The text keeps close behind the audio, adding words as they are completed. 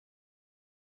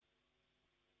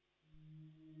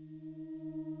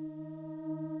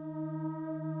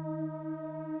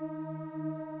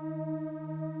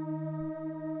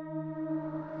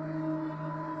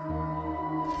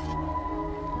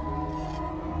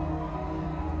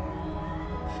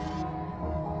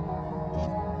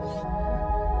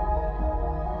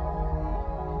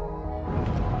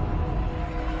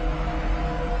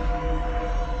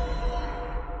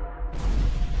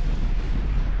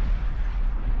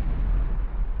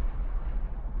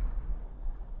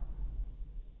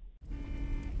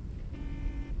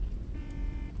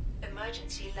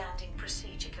Emergency landing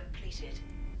procedure completed.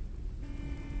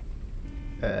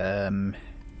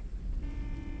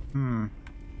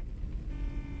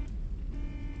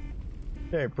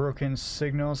 Okay, broken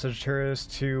signal. Sagittarius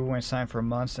 2 went silent for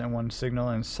months and one signal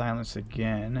and silence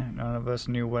again. None of us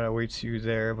knew what awaits you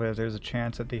there, but if there's a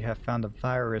chance that they have found the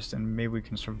virus, then maybe we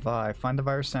can survive. Find the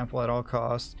virus sample at all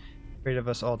costs. The fate of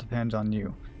us all depends on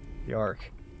you. The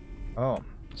Ark. Oh,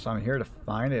 so I'm here to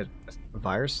find it. A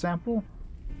virus sample?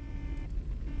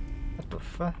 What the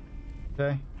fuck?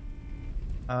 Okay.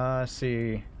 Let's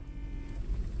see.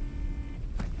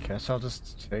 I guess I'll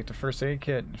just take the first aid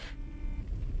kit.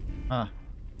 Huh.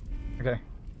 Okay.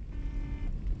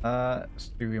 Let's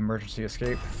do emergency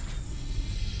escape.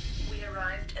 We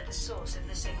arrived at the source of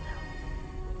the signal.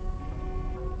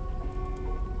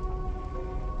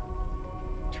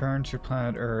 Turn to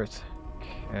planet Earth.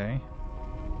 Okay.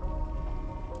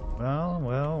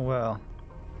 Well.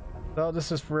 So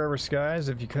this is Forever Skies,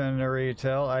 if you couldn't already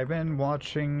tell. I've been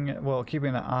watching, well, keeping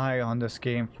an eye on this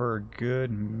game for a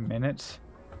good minute.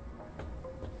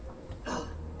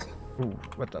 Ooh,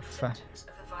 what the fuck? Symptoms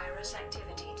of a virus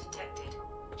activity detected.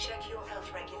 Check your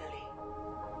health regularly.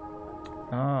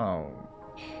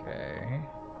 Okay.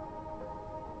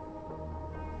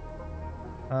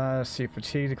 Let's see,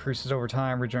 fatigue decreases over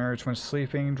time, regenerates when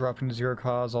sleeping, dropping to 0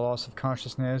 cause a loss of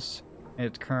consciousness.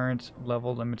 Its current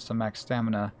level limits to max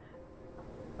stamina.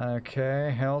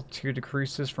 Okay, health 2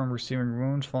 decreases from receiving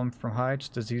wounds, falling from heights,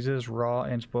 diseases, raw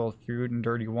and spoiled food and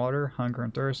dirty water. Hunger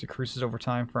and thirst decreases over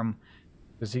time from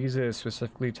diseases,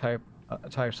 specifically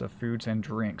types of foods and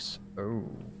drinks. Oh.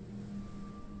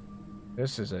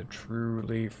 This is a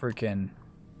truly freaking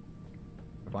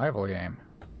survival game.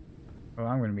 Oh,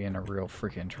 I'm gonna be in a real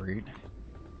freaking treat.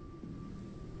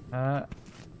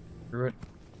 Screw it.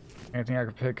 Anything I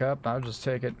could pick up, I'll just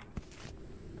take it.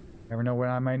 Never know when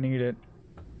I might need it.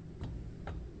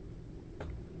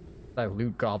 That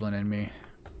loot goblin in me.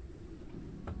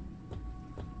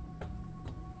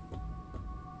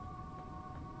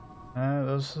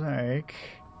 Looks like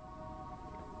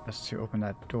that's to open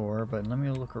that door, but let me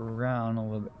look around a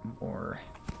little bit more.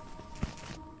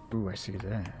 Ooh, I see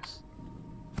this.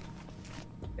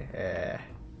 Yeah.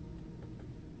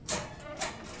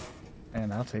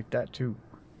 And I'll take that too.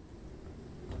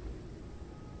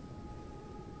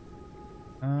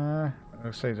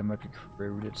 Looks like there might be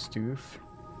corroded stuff.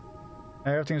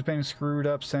 Everything's been screwed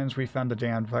up since we found the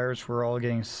damn virus. We're all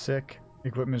getting sick.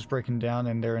 Equipment's breaking down,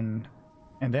 and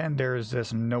then there's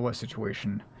this Noah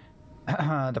situation.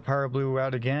 The power blew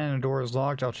out again, and the door is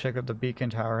locked. I'll check if the beacon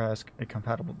tower has a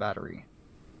compatible battery.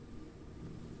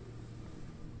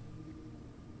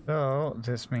 So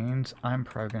this means I'm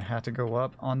probably gonna have to go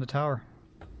up on the tower.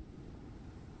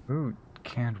 Ooh,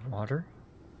 canned water.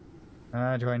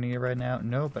 Do I need it right now?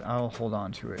 No, but I'll hold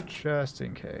on to it just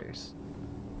in case.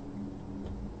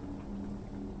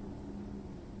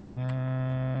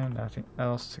 And nothing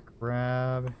else to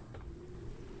grab.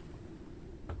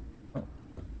 Oh.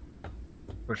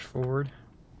 Push forward.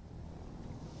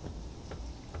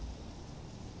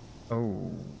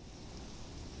 Oh.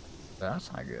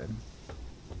 That's not good.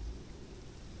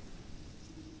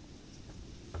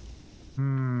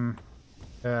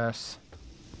 Yes.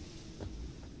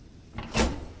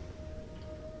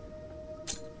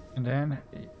 And then,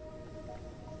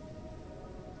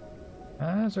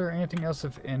 is there anything else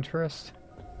of interest?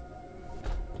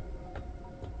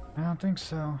 I don't think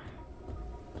so.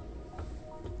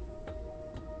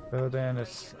 So then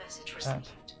it's that.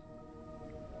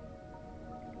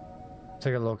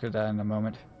 Take a look at that in a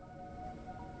moment.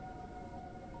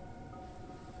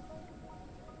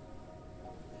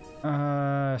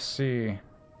 Let's see.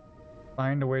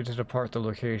 Find a way to depart the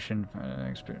location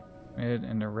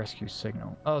and the rescue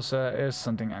signal. Oh, so that is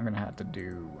something I'm gonna have to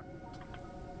do.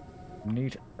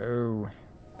 Neat. Oh.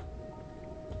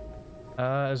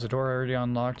 Is the door already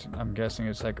unlocked? I'm guessing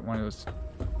it's like one of those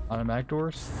automatic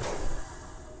doors.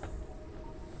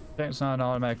 Okay, it's not an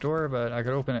automatic door, but I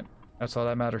could open it. That's all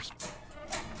that matters.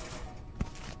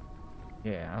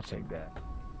 Yeah, I'll take that.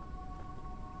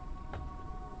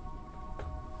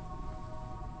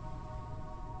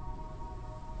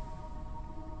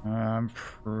 I'm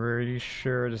pretty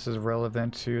sure this is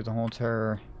relevant to the whole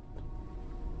entire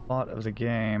plot of the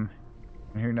game.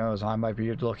 And who knows, I might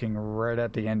be looking right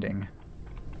at the ending.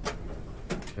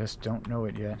 Just don't know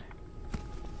it yet.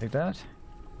 Take that.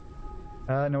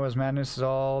 Noah's madness is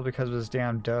all because of his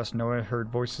damn dust. Noah heard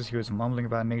voices. He was mumbling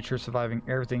about nature, surviving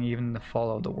everything, even the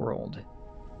fall of the world.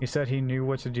 He said he knew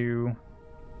what to do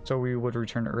so we would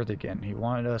return to Earth again. He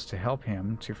wanted us to help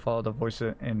him to follow the voice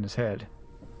in his head.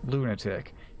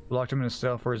 Lunatic. We locked him in a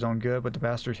cell for his own good, but the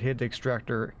bastard hid the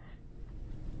extractor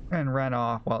and ran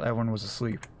off while everyone was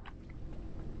asleep.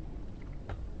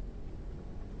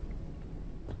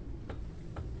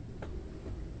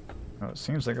 Oh, it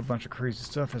seems like a bunch of crazy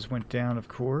stuff has went down, of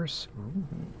course. Ooh.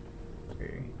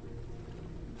 Okay.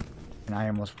 And I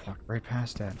almost walked right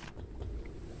past that.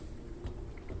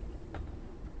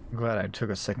 I'm glad I took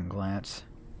a second glance.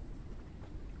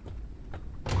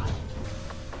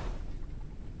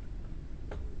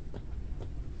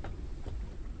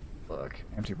 Look,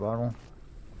 empty bottle.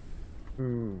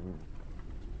 Ooh.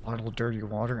 Bottle dirty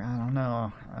water? I don't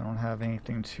know. I don't have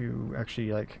anything to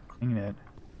actually, like, clean it.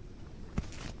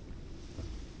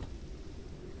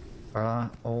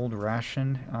 Old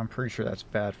ration. I'm pretty sure that's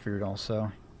bad food also.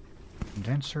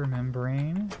 Condenser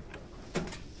membrane.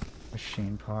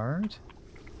 Machine part.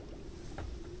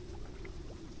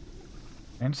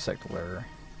 Insect lure.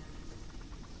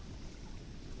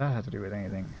 That had to do with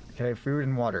anything. Okay, food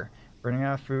and water. Running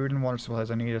out of food and water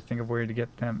supplies. I need to think of a way to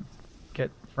get them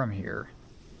from here.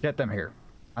 Get them here.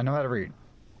 I know how to read.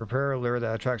 Prepare a lure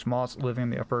that attracts moths living in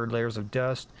the upper layers of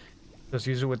dust. Just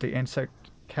use it with the insect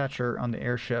catcher on the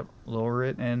airship. Lower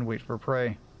it and wait for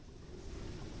prey.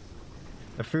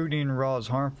 The food eaten raw is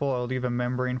harmful. I'll leave a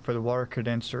membrane for the water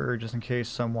condenser just in case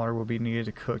some water will be needed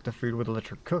to cook the food with an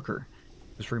electric cooker.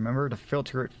 Just remember to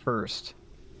filter it first.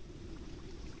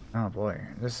 Oh boy,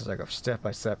 this is like a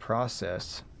step-by-step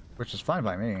process, which is fine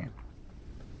by me.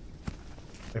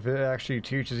 If it actually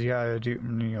teaches you how to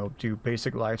do, do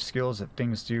basic life skills, if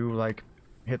things do like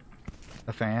hit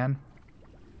the fan,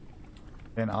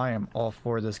 then I am all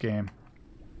for this game.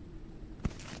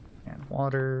 And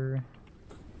water.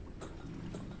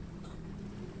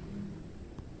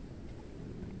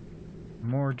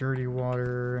 More dirty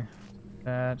water.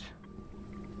 That.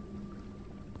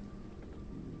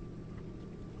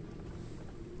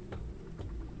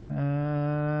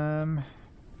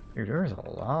 Dude, there's a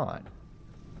lot.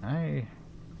 I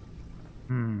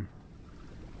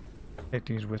take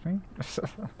these with me.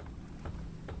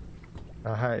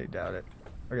 I highly doubt it.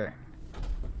 Okay.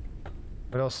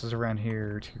 What else is around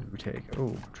here to take?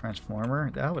 Oh, transformer.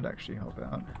 That would actually help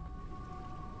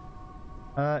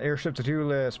out. Airship to-do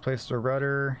list. Place the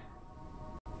rudder.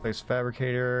 Place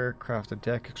fabricator. Craft a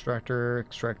deck extractor.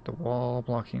 Extract the wall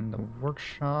blocking the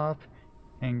workshop.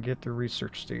 And get the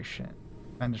research station.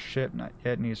 Find the ship not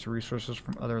yet needs the resources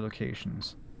from other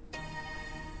locations.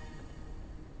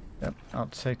 Yep, I'll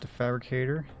take the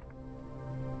fabricator.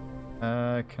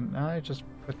 Can I just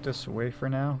put this away for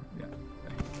now? Yeah.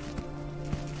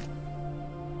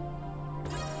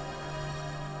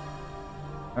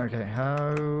 Okay,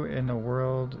 how in the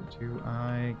world do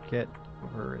I get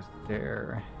over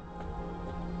there?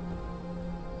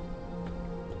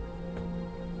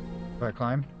 Do I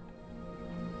climb?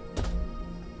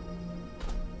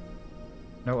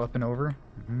 No up and over?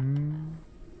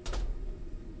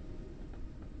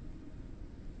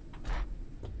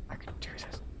 I can do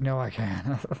this. No, I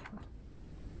can't.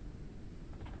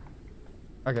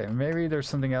 Okay, maybe there's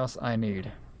something else I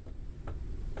need.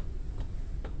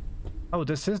 Oh,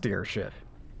 this is the airship.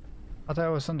 I thought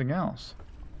it was something else.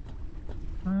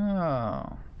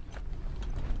 Oh.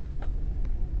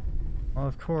 Well,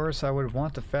 of course, I would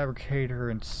want the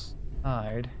fabricator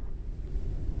inside.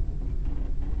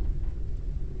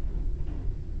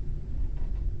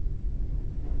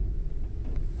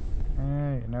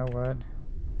 You know what?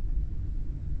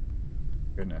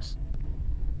 Goodness.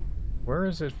 Where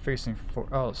is it facing for?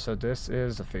 Oh, so this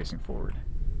is the facing forward.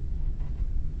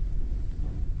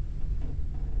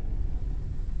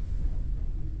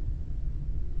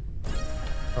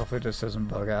 Hopefully this doesn't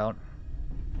bug out.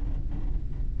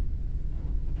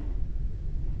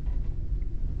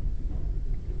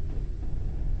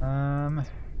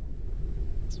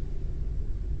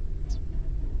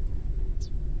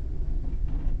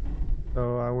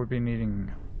 So I would be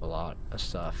needing a lot of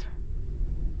stuff.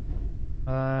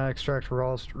 Extract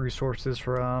raw resources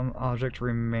from object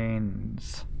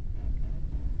remains.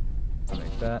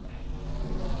 Like that.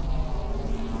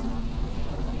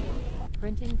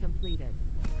 Printing completed.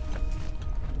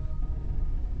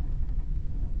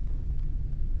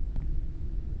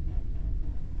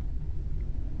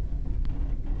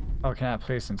 Oh, cannot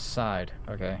place inside.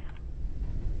 Okay.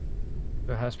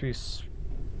 So it has to be...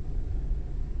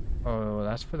 Oh,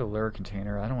 that's for the lure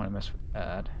container. I don't want to mess with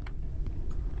that.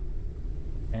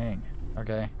 Dang.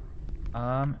 Okay.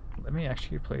 Let me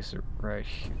actually place it right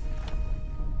here.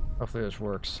 Hopefully this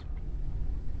works.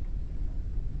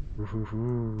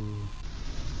 Woohoo.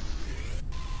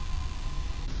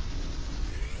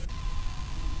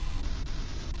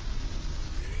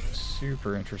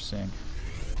 Super interesting.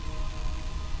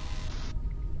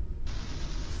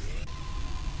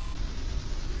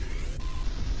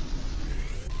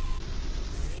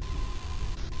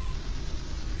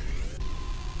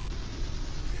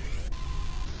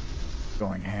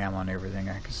 Going ham on everything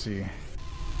I can see.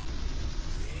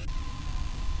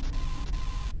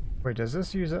 Wait, does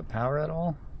this use up power at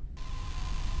all?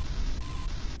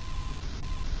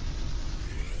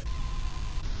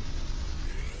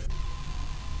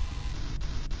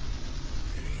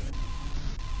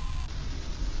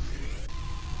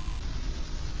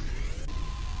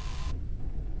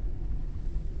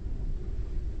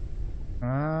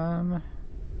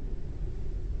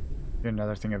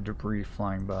 Another thing of debris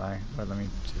flying by, but let me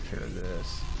take care of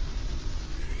this.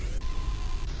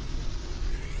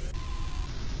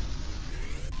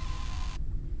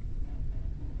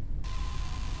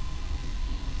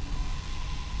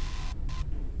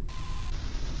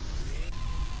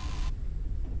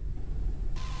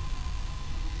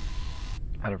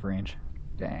 Out of range.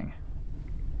 Dang.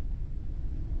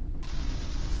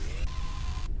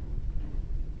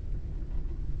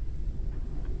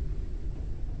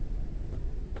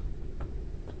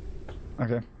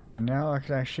 Okay, now I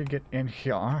can actually get in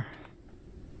here.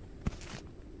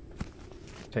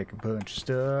 Take a bunch of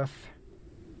stuff.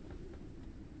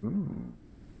 Ooh,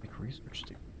 make research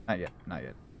station. Not yet, not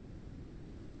yet.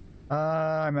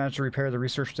 I managed to repair the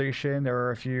research station. There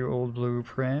are a few old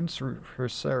blueprints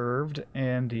preserved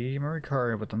in the memory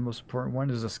card, but the most important one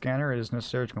is the scanner. It is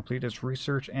necessary to complete its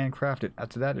research and craft it.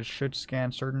 After that, it should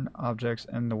scan certain objects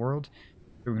in the world.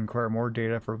 We can acquire more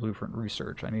data for blueprint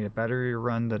research. I need a battery to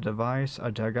run the device.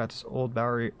 I dug out this old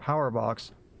battery power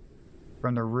box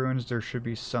from the ruins. There should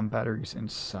be some batteries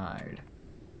inside.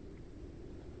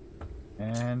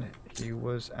 And he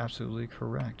was absolutely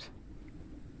correct.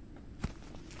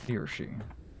 He or she.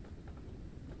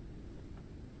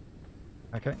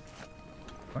 Okay.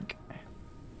 Bunk.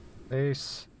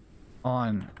 Base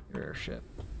on airship.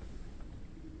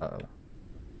 Uh-oh.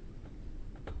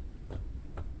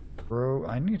 Bro,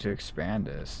 I need to expand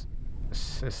this.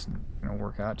 This isn't gonna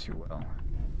work out too well.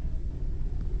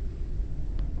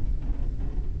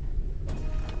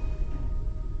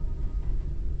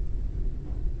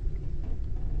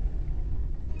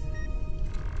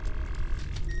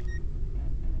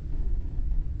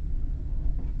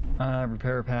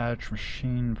 Repair patch,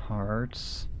 machine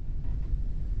parts,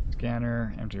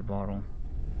 scanner, empty bottle.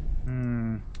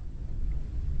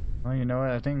 Well, you know what?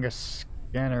 I think a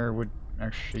scanner would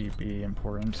actually be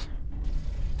important.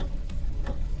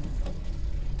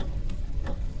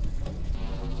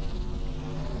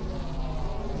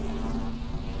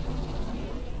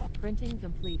 Printing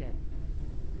completed.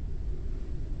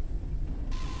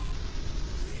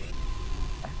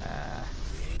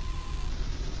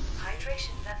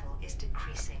 Hydration level is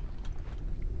decreasing.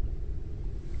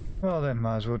 Well then,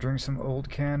 might as well drink some old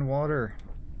canned water.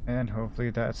 And hopefully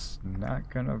that's not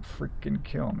gonna freaking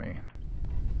kill me.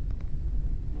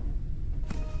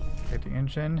 Get the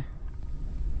engine.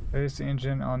 Place the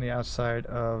engine on the outside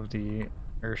of the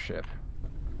airship.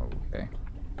 Okay.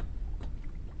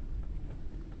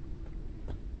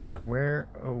 Where,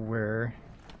 oh where?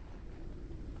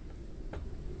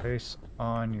 Place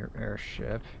on your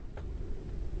airship.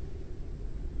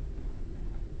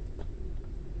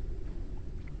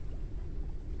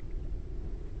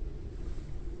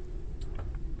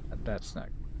 That's not.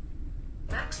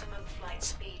 Maximum flight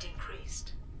speed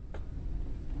increased.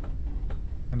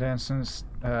 And then since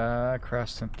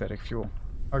crash synthetic fuel.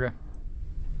 Okay.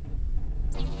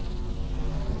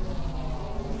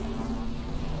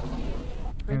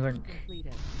 Seems like...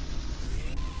 Completed.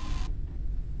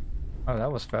 Oh,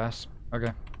 that was fast.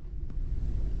 Okay.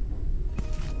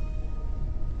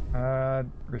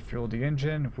 Refuel the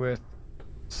engine with...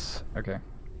 Okay.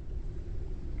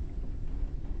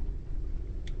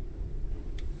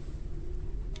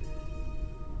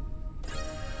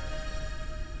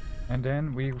 And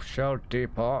then we shall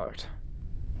depart.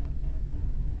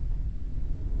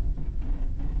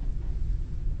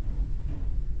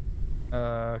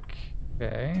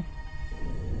 Okay.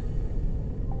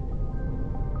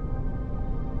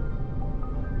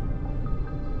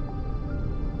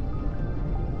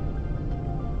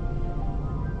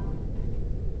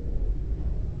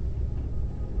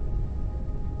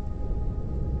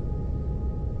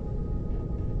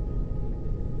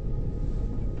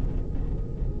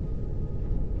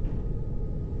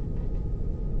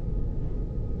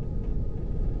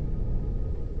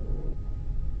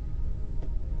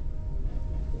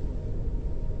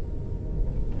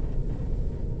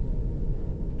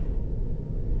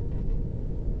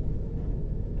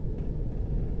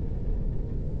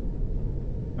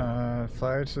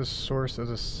 Fly to the source of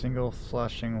the single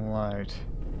flashing light.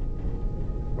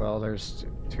 Well, there's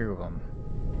two of them.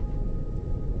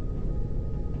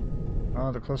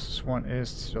 Oh, the closest one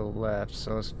is to the left,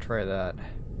 so let's try that.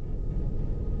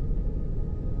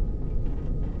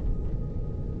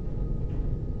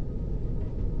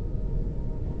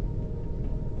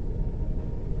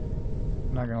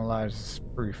 Not gonna lie, this is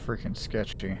pretty freaking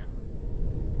sketchy.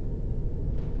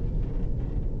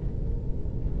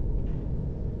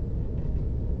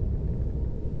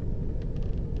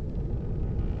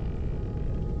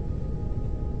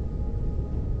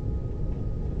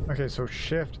 Okay, so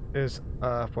shift is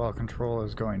up while control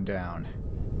is going down.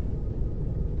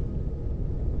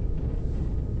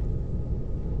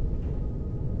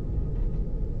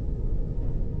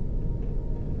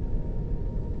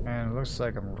 And it looks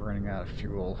like I'm running out of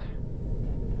fuel.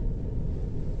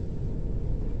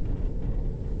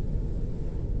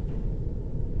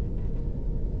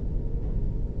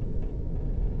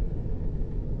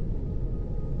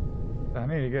 I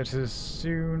need to get to this as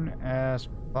soon as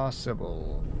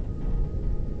possible.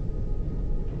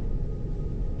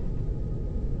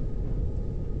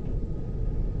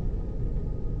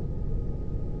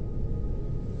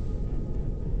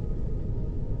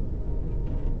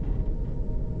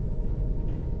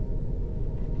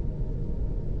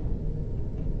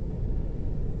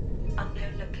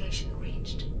 Unknown location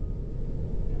reached.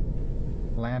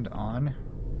 Land on.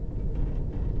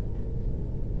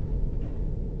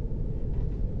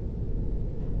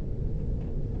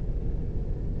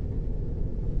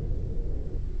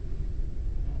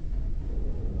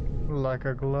 Like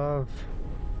a glove.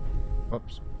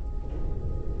 Whoops.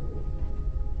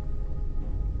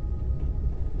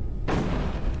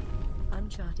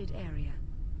 Uncharted area.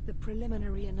 The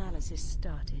preliminary analysis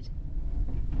started.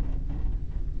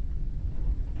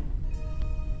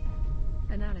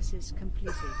 Analysis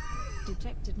completed.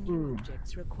 Detected new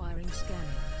objects requiring scanning.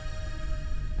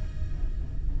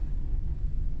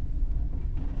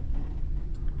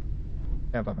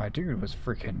 Yeah, but my dude was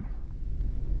freaking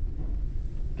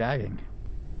gagging.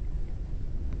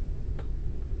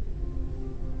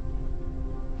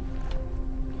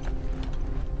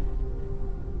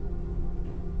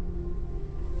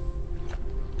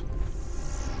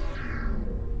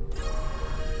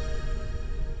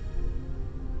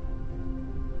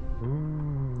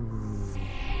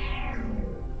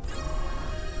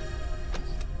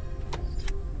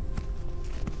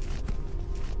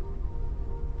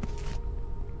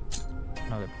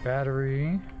 Another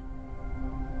battery.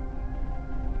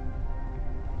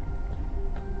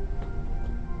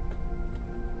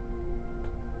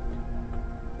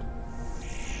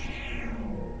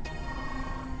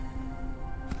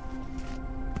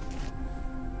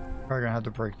 Probably gonna have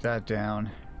to break that down.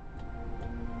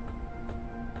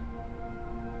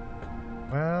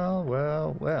 Well,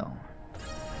 well, well.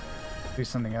 Do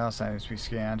something else that needs to be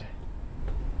scanned.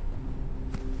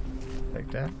 Take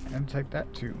that and take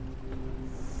that too.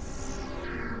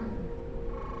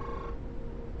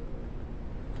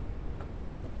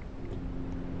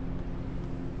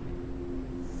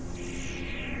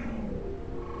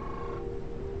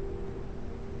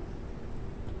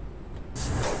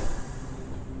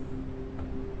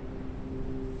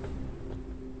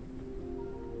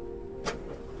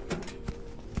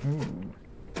 Ooh.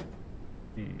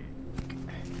 Yeah.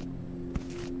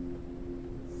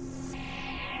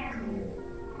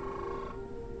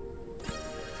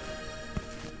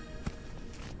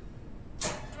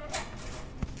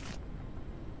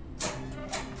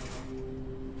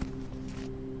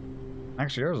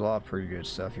 Actually, there's a lot of pretty good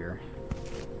stuff here.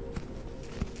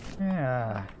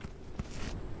 Yeah.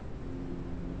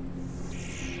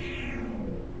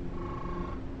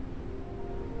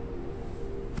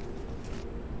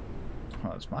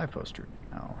 Oh, it's my poster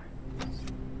now.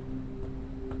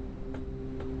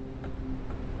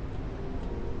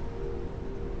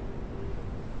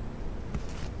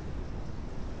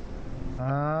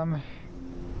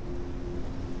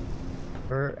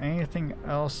 Or anything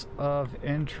else of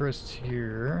interest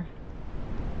here?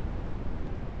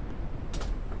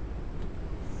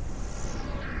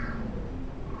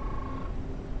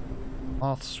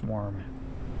 Moth swarm.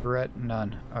 Threat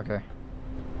none. Okay.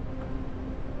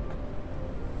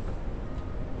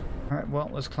 Alright, well,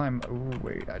 let's climb. Ooh,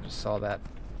 wait, I just saw that.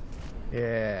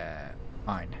 Yeah,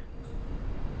 fine.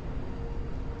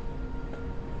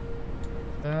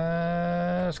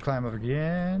 Let's climb up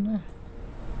again.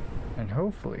 And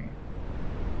hopefully,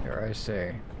 dare I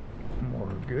say, more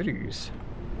goodies.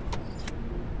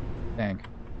 Dang.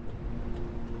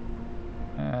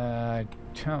 I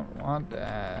don't want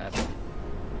that.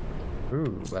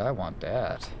 Ooh, but I want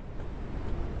that.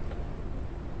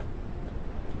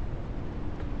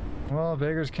 Well,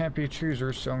 beggars can't be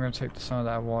choosers, so I'm gonna take some of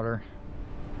that water.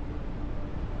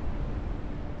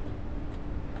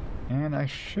 And I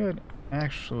should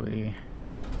actually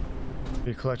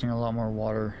be collecting a lot more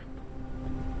water.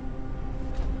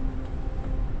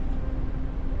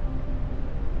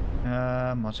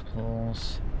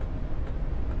 Multiples.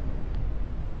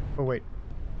 Oh wait,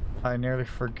 I nearly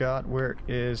forgot where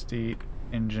is the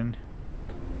engine.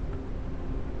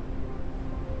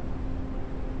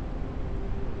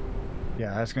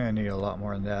 Yeah, that's gonna need a lot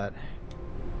more than that.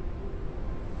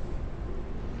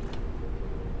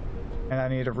 And I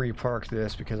need to repark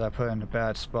this because I put it in a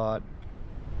bad spot.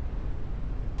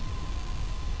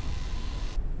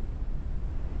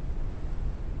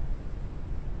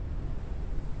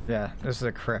 Yeah, this is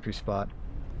a crappy spot.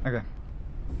 Okay.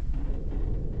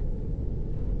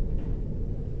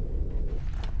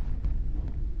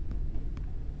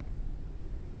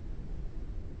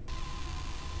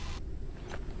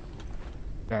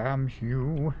 Damn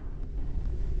you.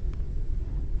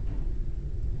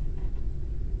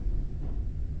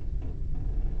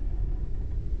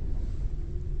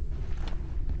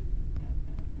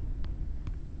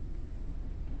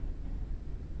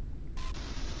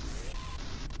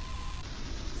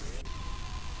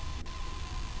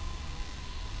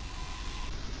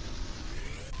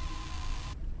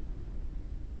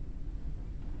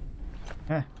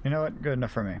 You know what? Good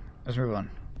enough for me. Let's move on.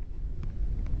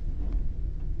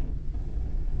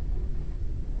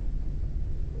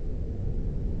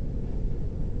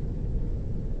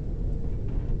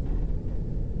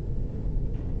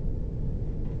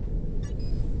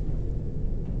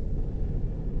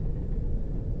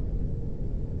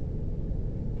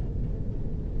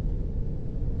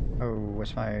 Oh,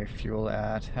 what's my fuel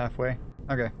at? Halfway?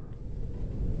 Okay.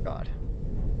 God.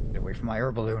 Get away from my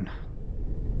air balloon.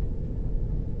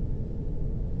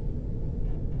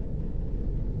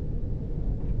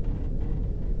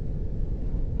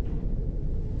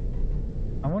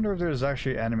 I wonder if there's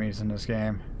actually enemies in this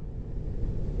game.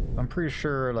 I'm pretty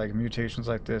sure, like, mutations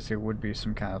like this, it would be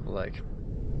some kind of, like,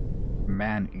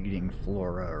 man-eating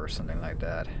flora or something like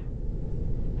that.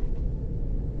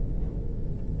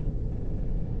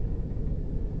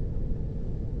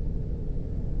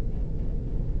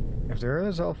 If there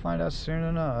is, I'll find out soon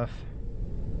enough.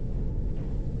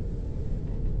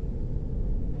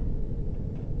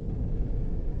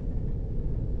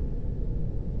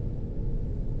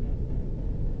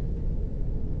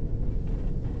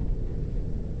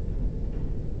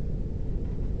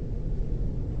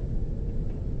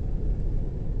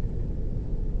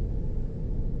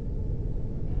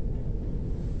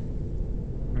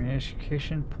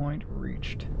 Communication point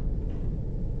reached.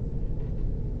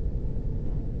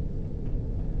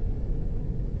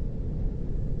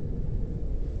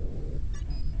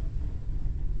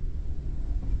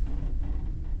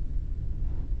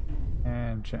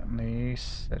 And gently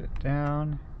set it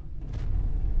down.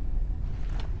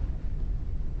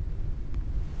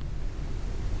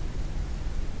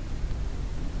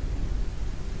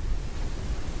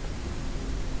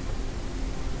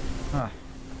 Ah,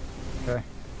 okay.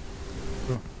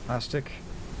 Ooh, plastic.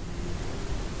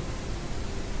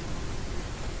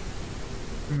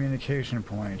 Communication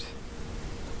point.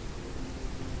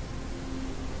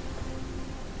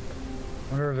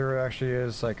 Wonder if there actually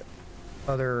is, like,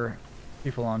 other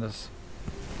people on this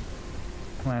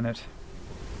planet.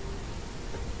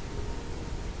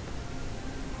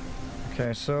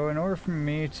 Okay, so in order for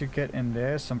me to get in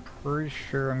this, I'm pretty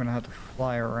sure I'm gonna have to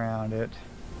fly around it.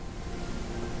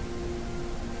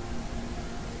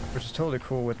 Which is totally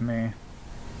cool with me.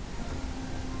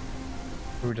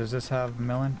 Ooh, does this have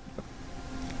melon?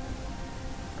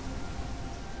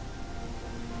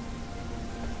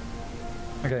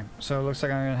 Okay, so it looks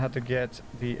like I'm gonna have to get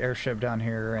the airship down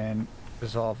here and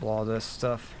resolve all this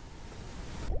stuff.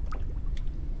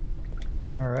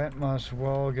 Alright, might as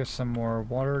well get some more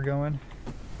water going.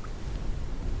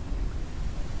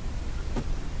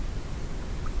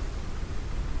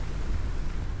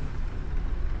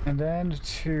 And then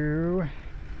to...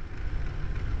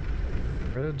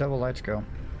 where did the double lights go?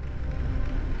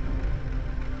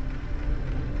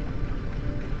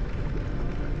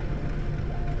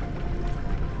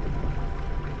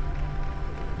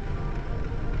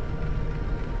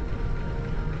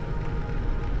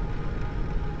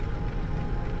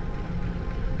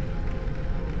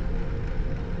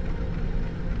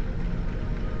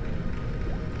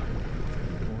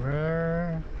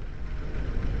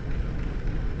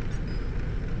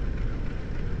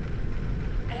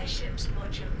 Airship's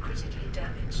module critically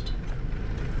damaged.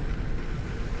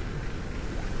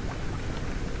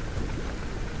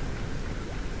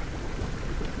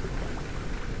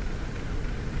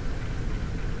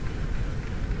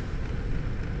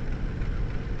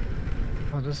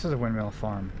 Oh, this is a windmill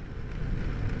farm.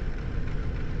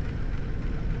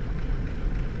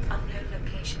 Unknown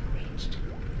location reached.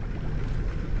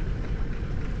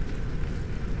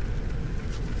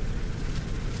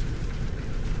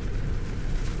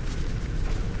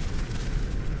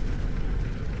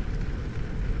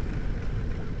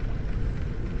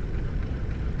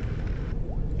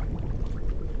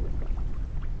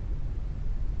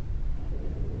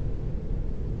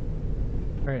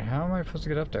 Wait, how am I supposed to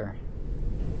get up there?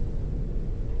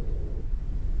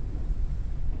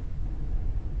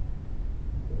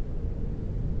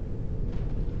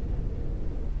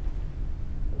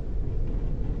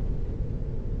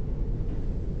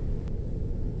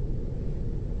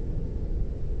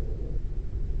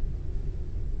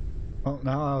 Well,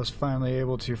 now I was finally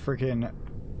able to freaking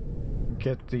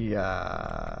get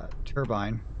the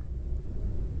turbine,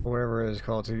 or whatever it is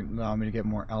called, to allow me to get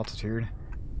more altitude.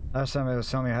 Last time it was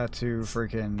telling me I had to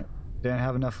freaking didn't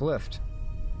have enough lift.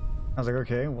 I was like,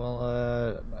 okay, well,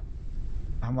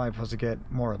 how am I supposed to get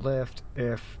more lift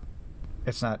if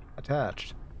it's not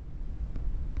attached?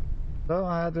 So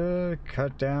I had to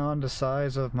cut down the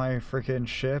size of my freaking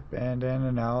ship, and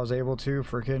then now I was able to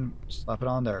freaking slap it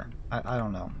on there. I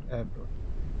don't know.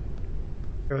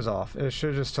 It was off. It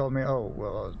should have just told me, oh,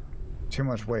 well, too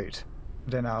much weight.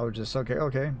 Then I would just,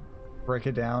 okay, break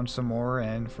it down some more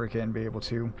and freaking be able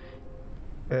to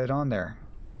get it on there.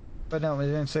 But no, it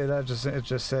didn't say that. It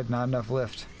just said not enough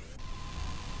lift.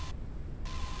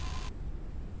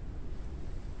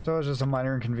 So it was just a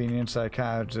minor inconvenience that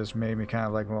kind of just made me kind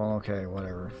of like, well, okay,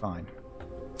 whatever, fine.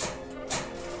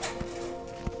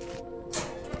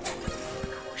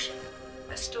 Caution.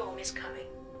 A storm is coming.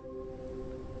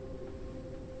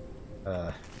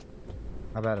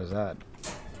 How bad is that?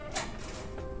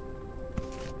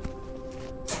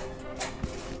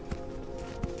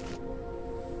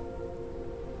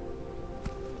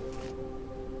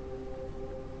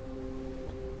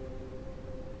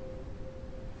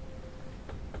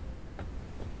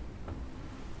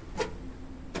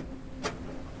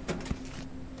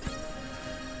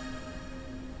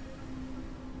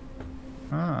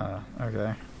 Ah,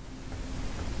 okay.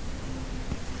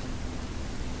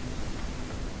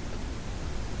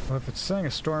 Well, if it's saying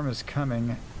a storm is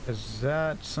coming, is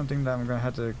that something that I'm gonna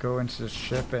have to go into the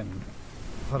ship and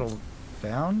huddle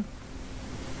down?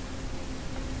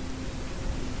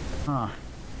 Huh.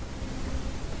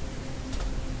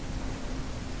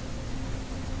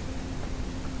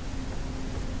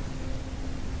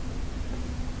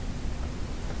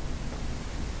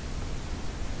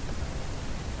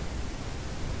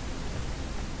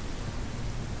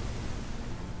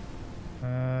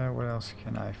 What else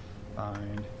can I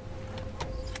find?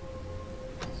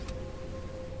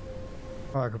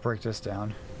 Oh, I could break this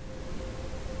down.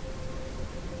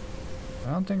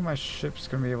 I don't think my ship's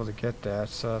gonna be able to get that,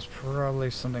 so that's probably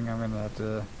something I'm gonna have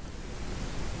to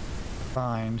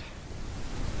find.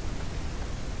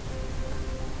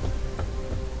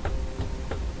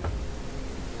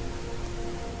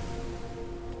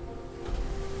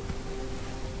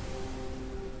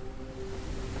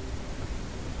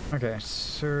 Okay,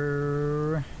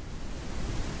 so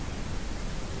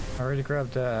I already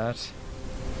grabbed that.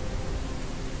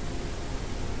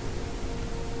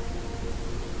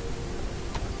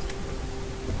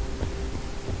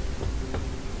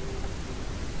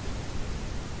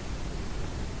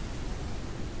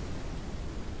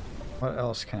 What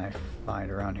else can I find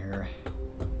around here?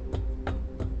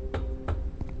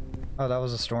 Oh, that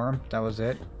was a storm? That was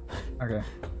it? Okay.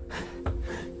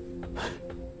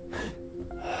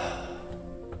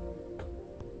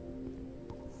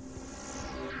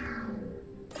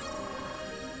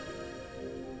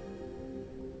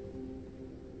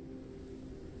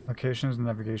 Locations and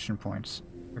navigation points.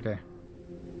 Okay.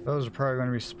 Those are probably going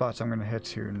to be spots I'm going to head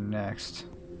to next.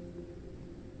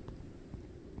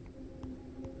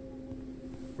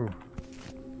 Ooh.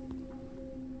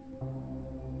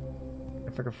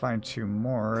 If I could find two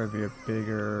more, it'd be a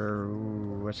bigger...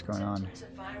 Ooh, what's going on? Symptoms of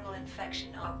viral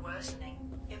infection are worsening.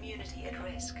 Immunity at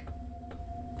risk.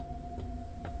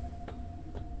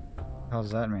 How does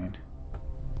that mean?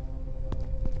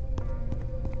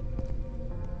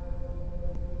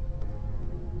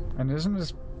 And isn't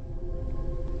this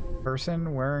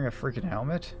person wearing a freaking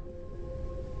helmet?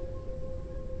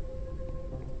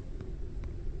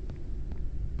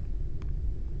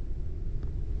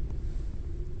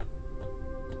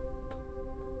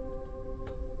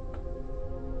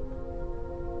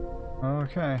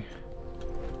 Okay.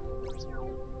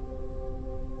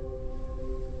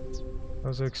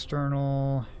 Those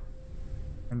external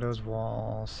Windows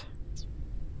walls.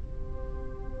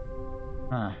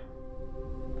 Huh.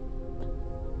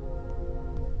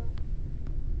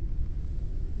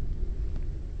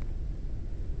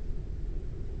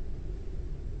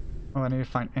 Oh, I need to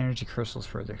find energy crystals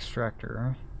for the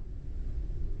extractor.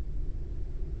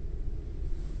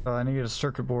 So I need a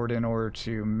circuit board in order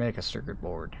to make a circuit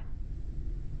board.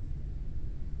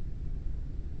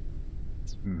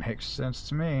 Makes sense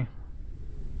to me.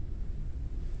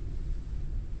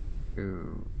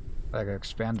 Ooh, like an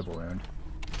expand balloon.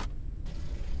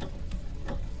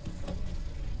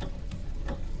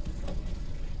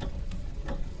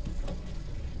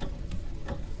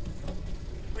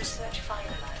 Research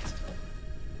finalized.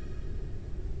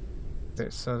 Okay,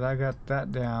 so I got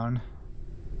that down.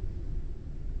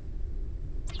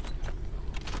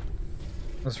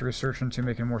 Let's research into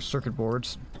making more circuit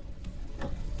boards.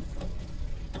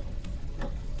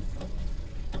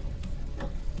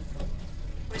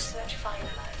 Research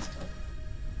finalized.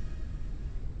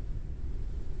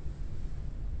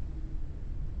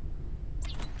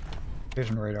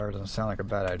 Vision radar doesn't sound like a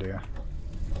bad idea.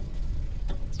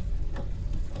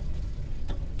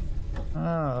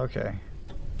 Oh, okay.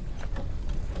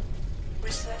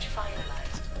 Research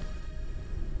finalized.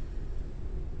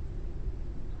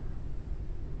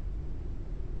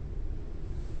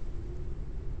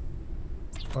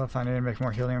 Well, if I need to make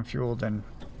more helium fuel, then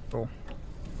cool.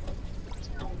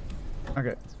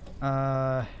 Okay.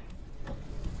 Oh.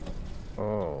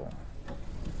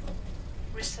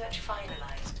 Research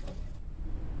finalized.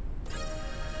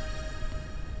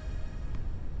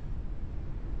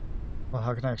 Well,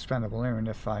 how can I expand the balloon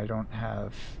if I don't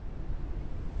have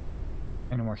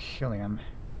any more helium?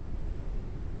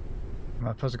 Am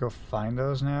I supposed to go find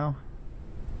those now?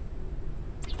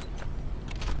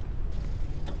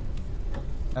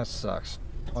 That sucks.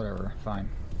 Whatever, fine.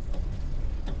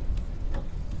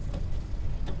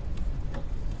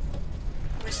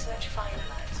 Research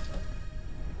finalized.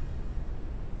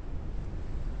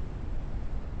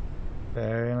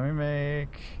 Okay, let me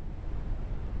make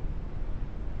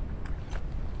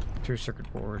 2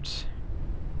 circuit boards.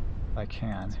 If I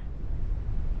can.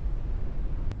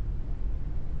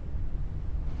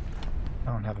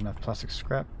 I don't have enough plastic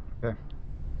scrap. Okay.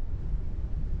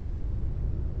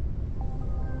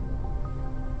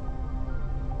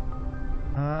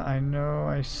 I know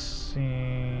I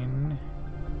seen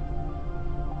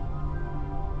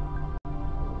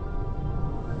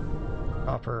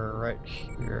copper right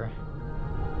here.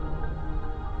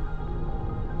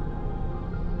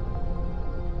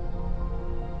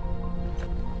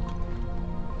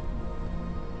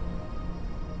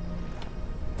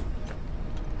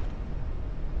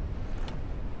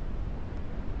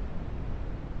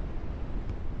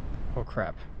 Oh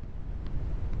crap.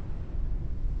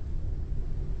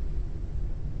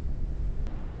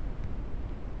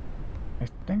 I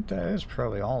think that is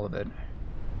probably all of it.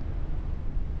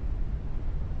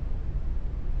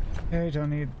 Okay, don't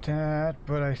need that,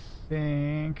 but I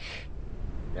think...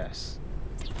 yes.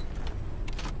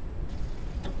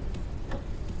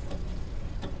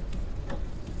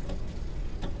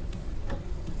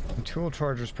 The tool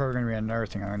charger is probably going to be another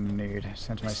thing I'm going to need,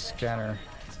 since my scanner...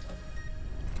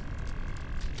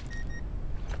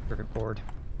 circuit board.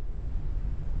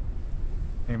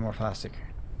 Need more plastic.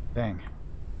 Dang.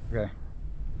 Okay.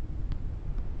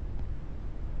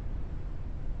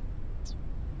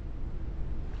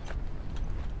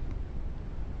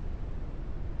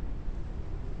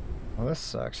 Well, this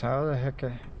sucks. How the heck...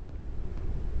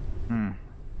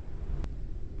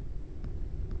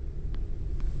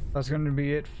 That's going to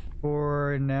be it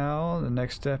for now. The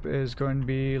next step is going to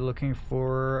be looking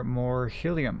for more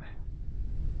helium.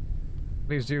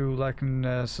 Please do like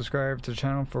and subscribe to the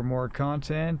channel for more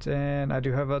content, and I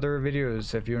do have other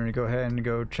videos if you want to go ahead and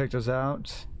go check those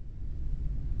out.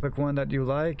 Click one that you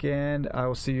like, and I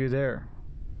will see you there.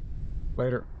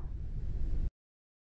 Later.